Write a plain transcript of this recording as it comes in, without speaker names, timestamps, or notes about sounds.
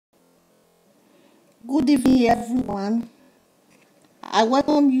Good evening, everyone. I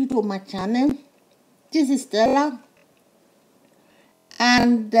welcome you to my channel. This is Stella,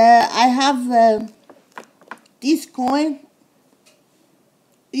 and I have this coin.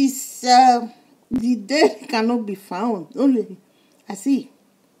 Is the date cannot be found. Only I see.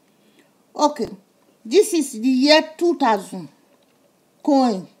 Okay, this is the year 2000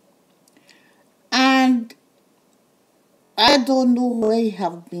 coin, and I don't know where it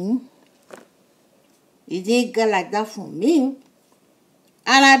have been. It didn't get like that for me.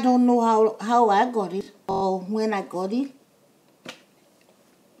 And I don't know how I got it or when I got it.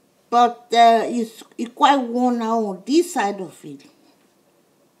 But it's quite worn out on this side of it.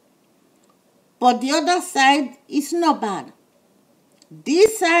 But the other side is not bad.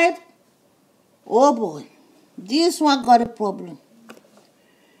 This side, oh boy, this one got a problem.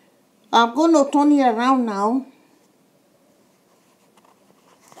 I'm going to turn it around now.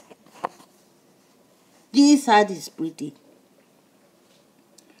 This side is pretty.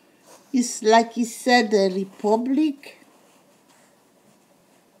 It's like he said, the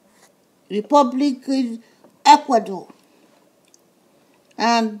Republic is Ecuador.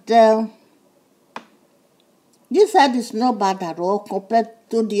 And this side is not bad at all compared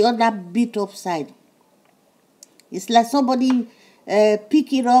to the other beat up side. It's like somebody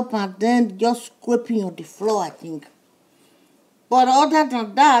pick it up and then just scraping on the floor, I think. But other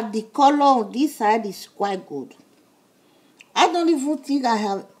than that, the color on this side is quite good. I don't even think I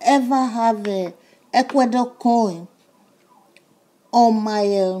have ever have a Ecuador coin on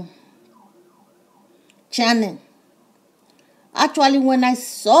my channel. Actually, when I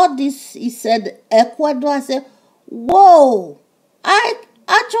saw this, it said Ecuador. I said, whoa, I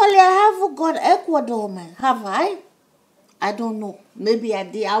haven't got Ecuador, man. Have I? I don't know. Maybe I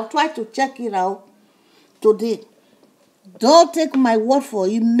did. I'll try to check it out today. Don't take my word for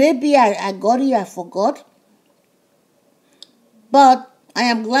it. Maybe I got it, I forgot. But I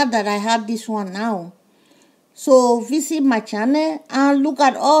am glad that I have this one now. So visit my channel and look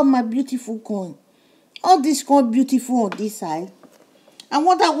at all my beautiful coins. All these coins beautiful on this side. I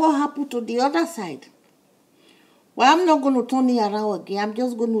wonder what happened to the other side. Well, I'm not going to turn it around again. I'm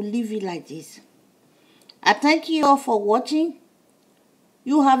just going to leave it like this. I thank you all for watching.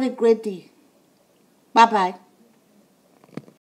 You have a great day. Bye-bye.